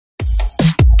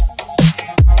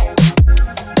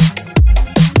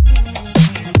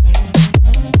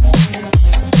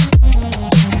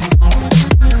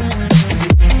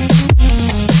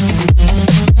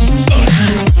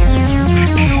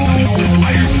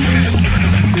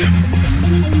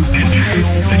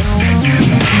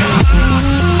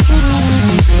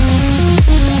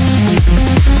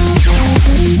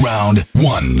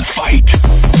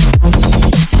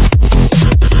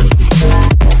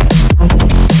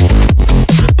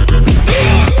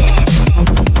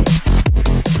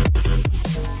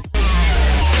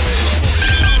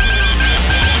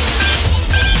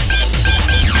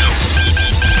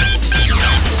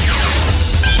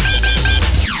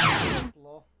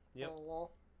Yep. Oh,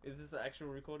 Is this an actual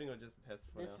recording or just a test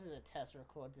for this now? is a test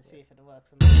record to see if it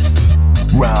works.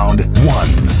 Round 1.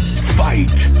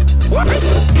 Fight!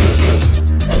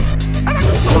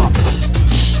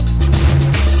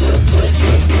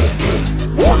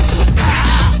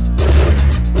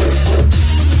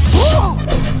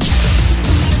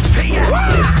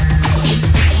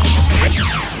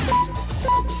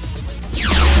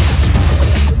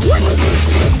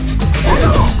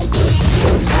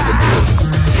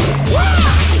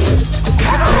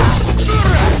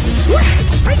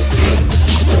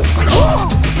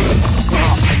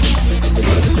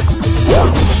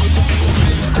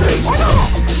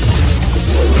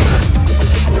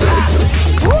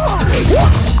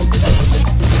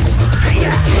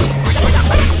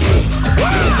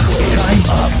 Time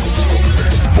up.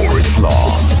 Forest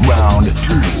Law. Round 2.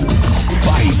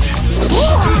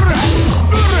 Fight!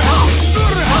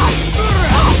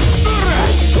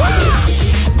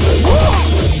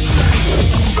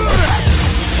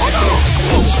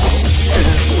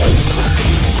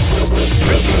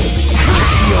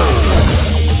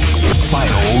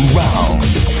 Final round.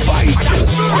 Fight!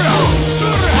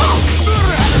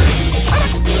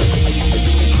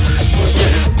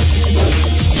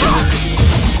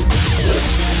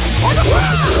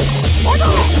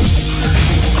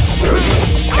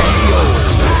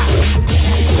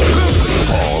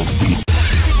 All beat.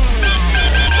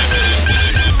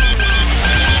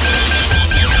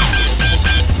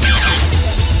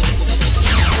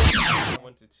 I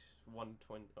wanted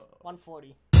 120.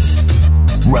 140.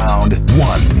 Round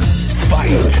 1.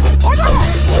 Fight!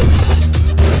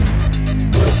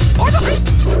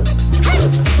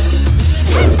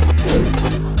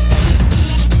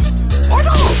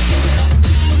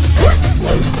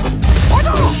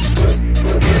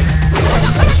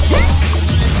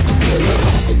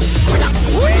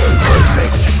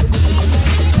 Perfect.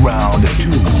 Round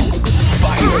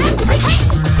 2.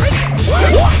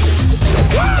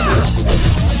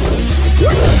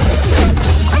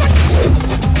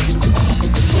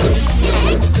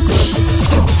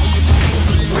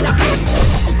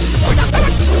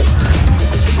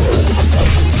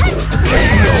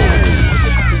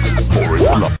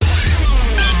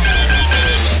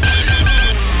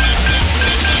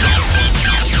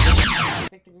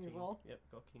 Victory as well. Yep,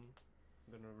 got king.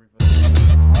 I'm gonna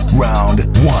reverse. Round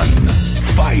 1.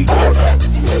 Fight!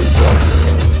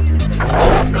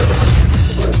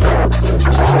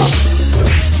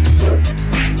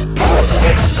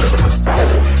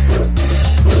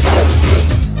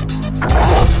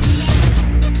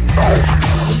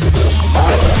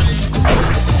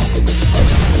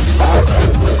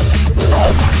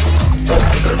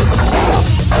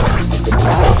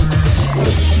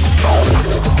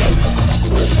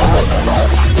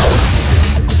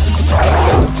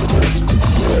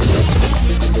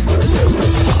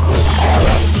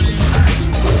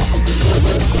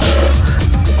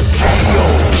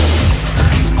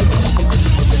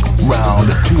 Round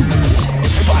 2.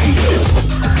 Fight!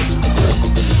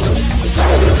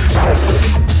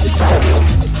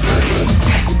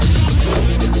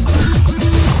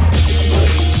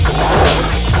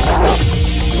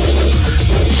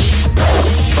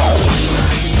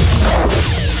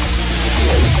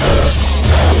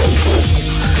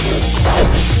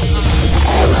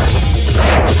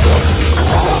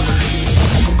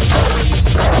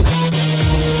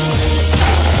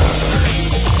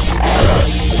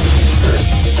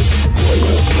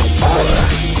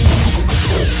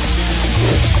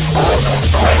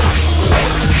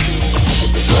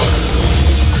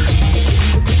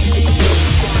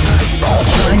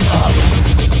 Time up.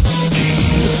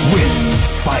 King wins.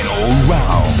 Final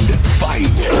round.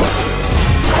 Fight!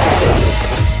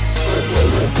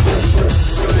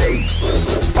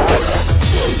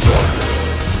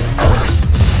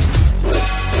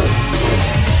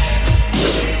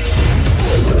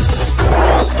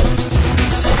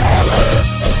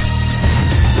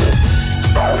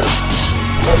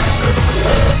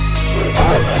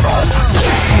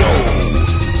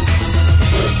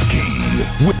 King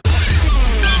wins.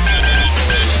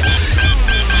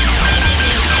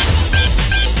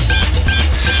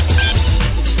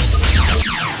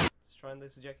 Let's try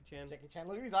this Jackie Chan. Jackie Chan.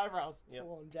 Look at these eyebrows. Yep.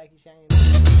 Full on Jackie Chan.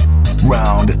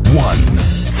 Round 1.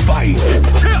 Fight!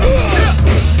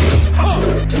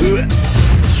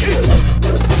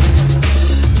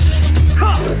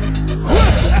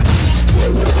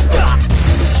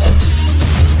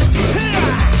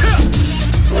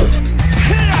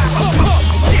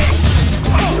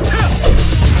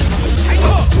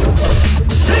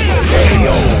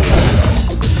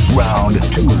 Round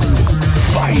 2.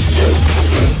 Fight!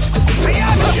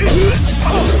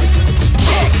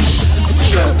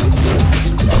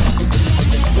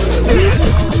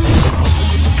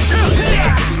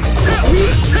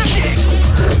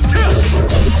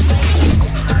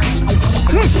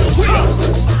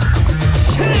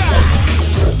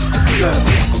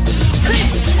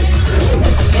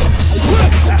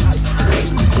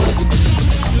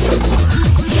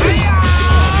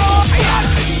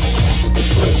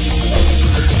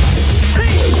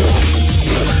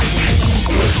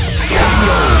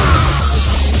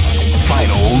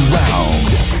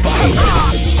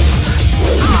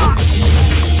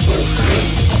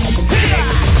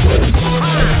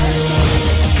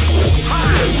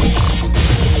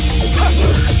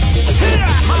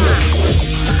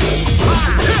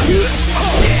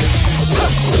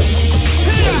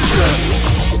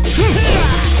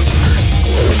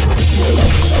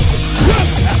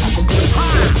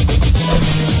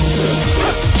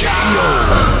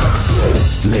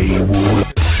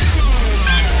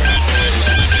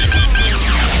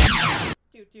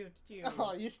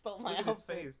 Oh, you stole my Look at his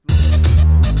outfit. face.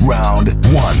 Round 1.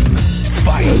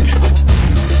 Fight!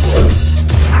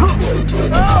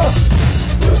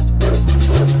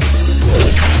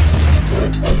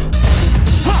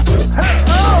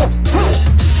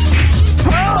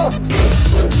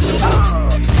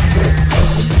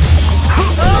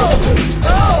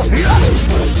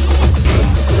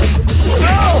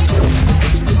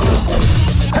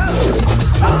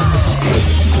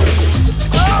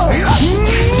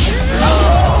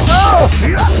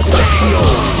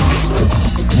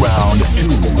 Round 2.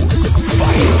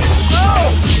 Fight!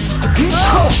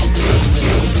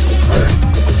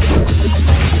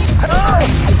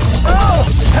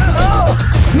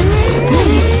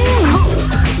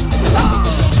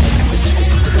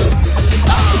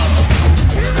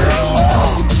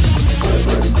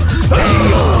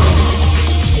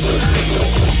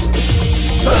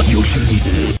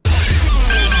 Yoshihide.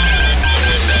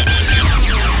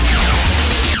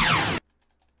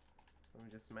 Let me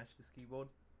just smash this keyboard.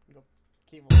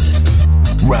 Keyboard.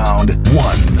 Round 1.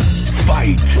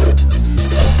 Fight!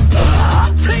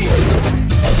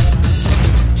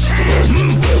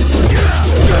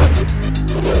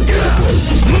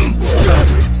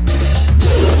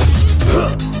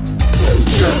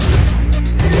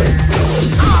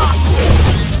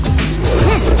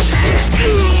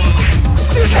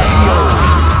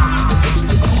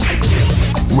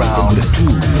 Round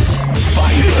 2.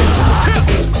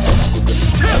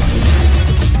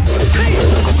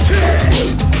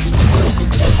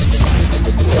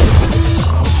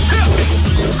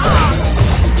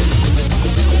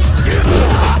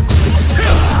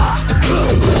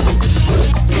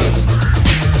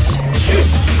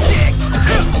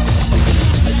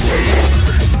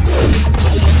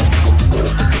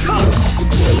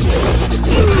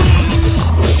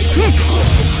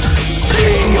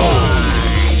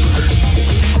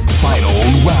 Final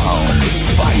round.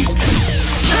 Fight!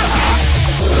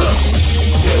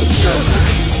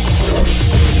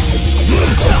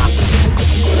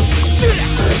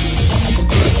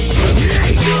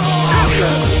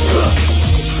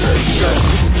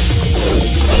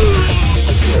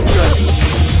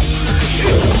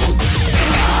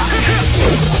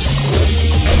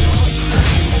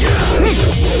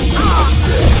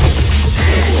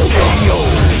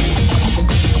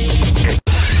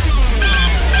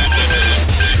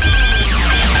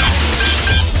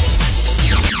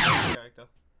 Character.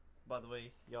 By the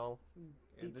way, y'all.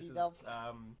 This is BT-dub.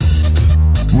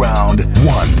 Round 1.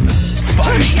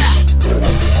 Fight!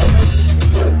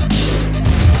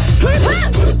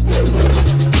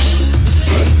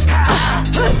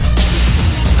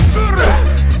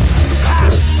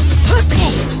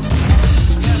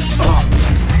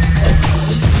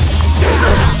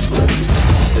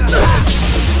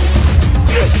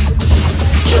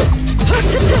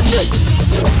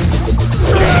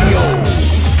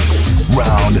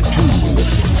 Round 2.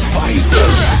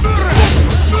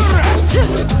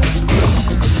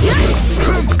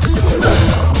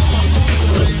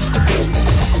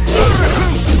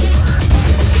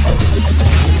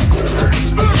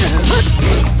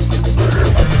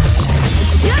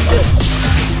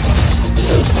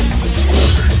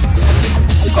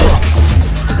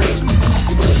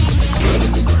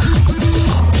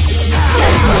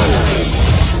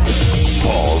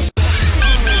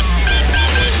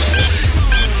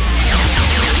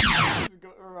 Just go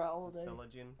around all day.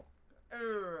 Legend.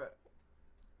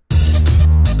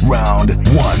 Round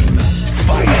 1.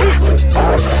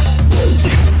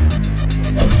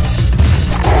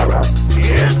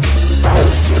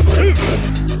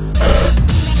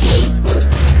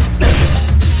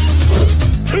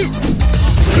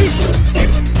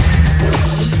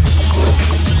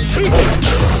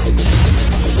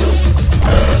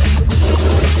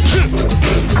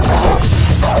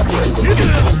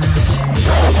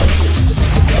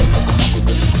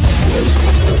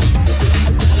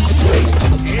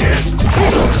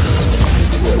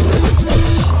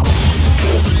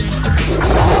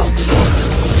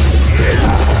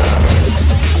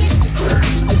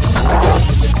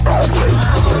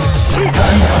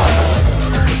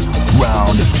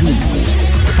 Round 2.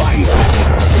 Fight!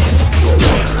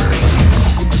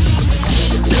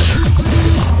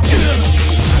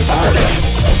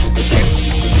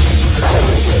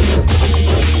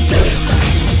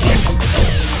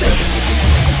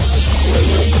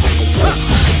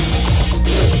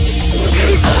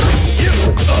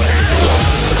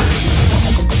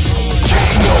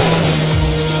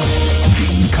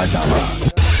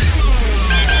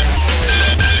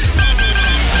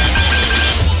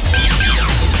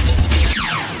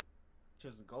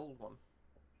 Chose the gold one.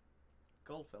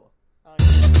 Gold fella.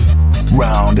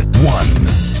 Round 1.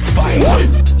 Fight!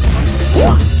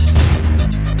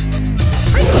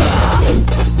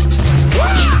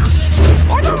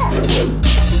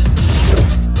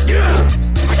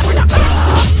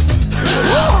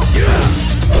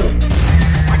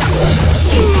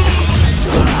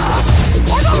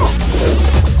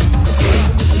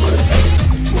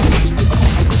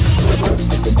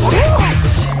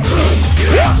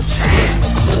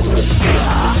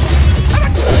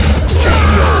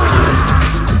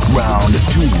 Round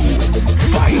 2.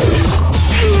 Fight!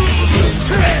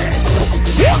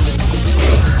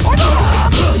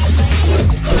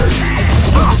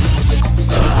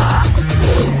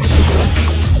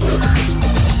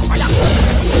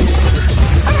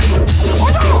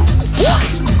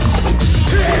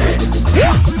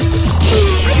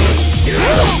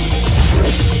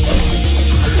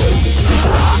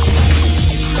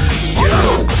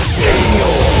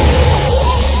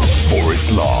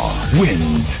 Forest Law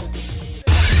wins.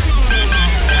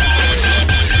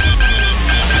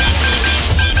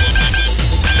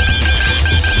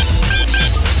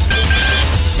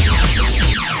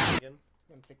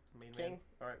 King.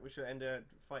 Alright, we should end at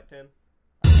fight 10.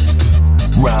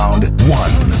 Round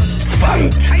 1.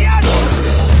 Fight!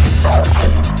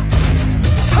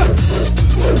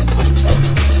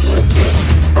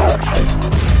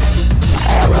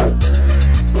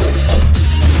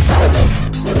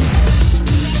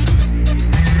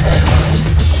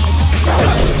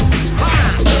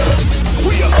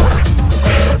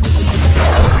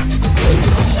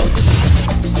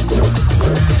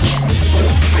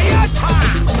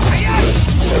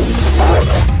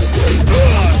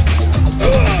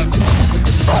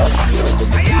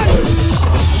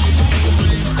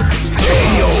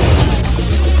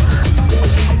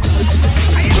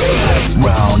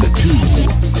 Round 2.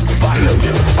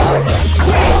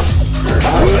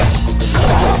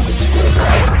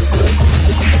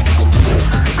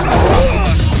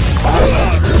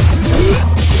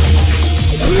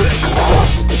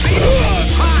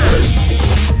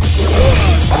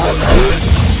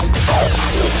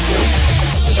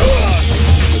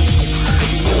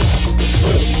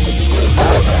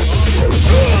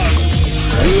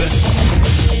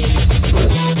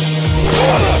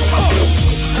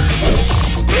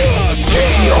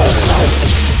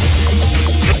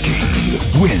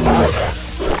 Win.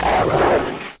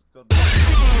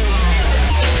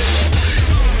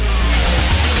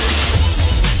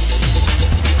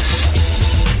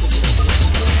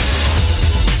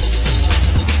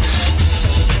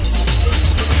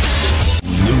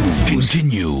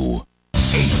 Continue. 8,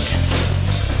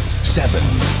 7,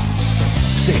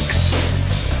 6,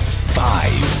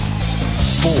 5,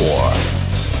 4,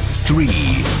 3,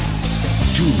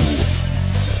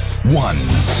 2, 1.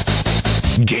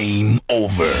 Game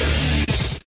over.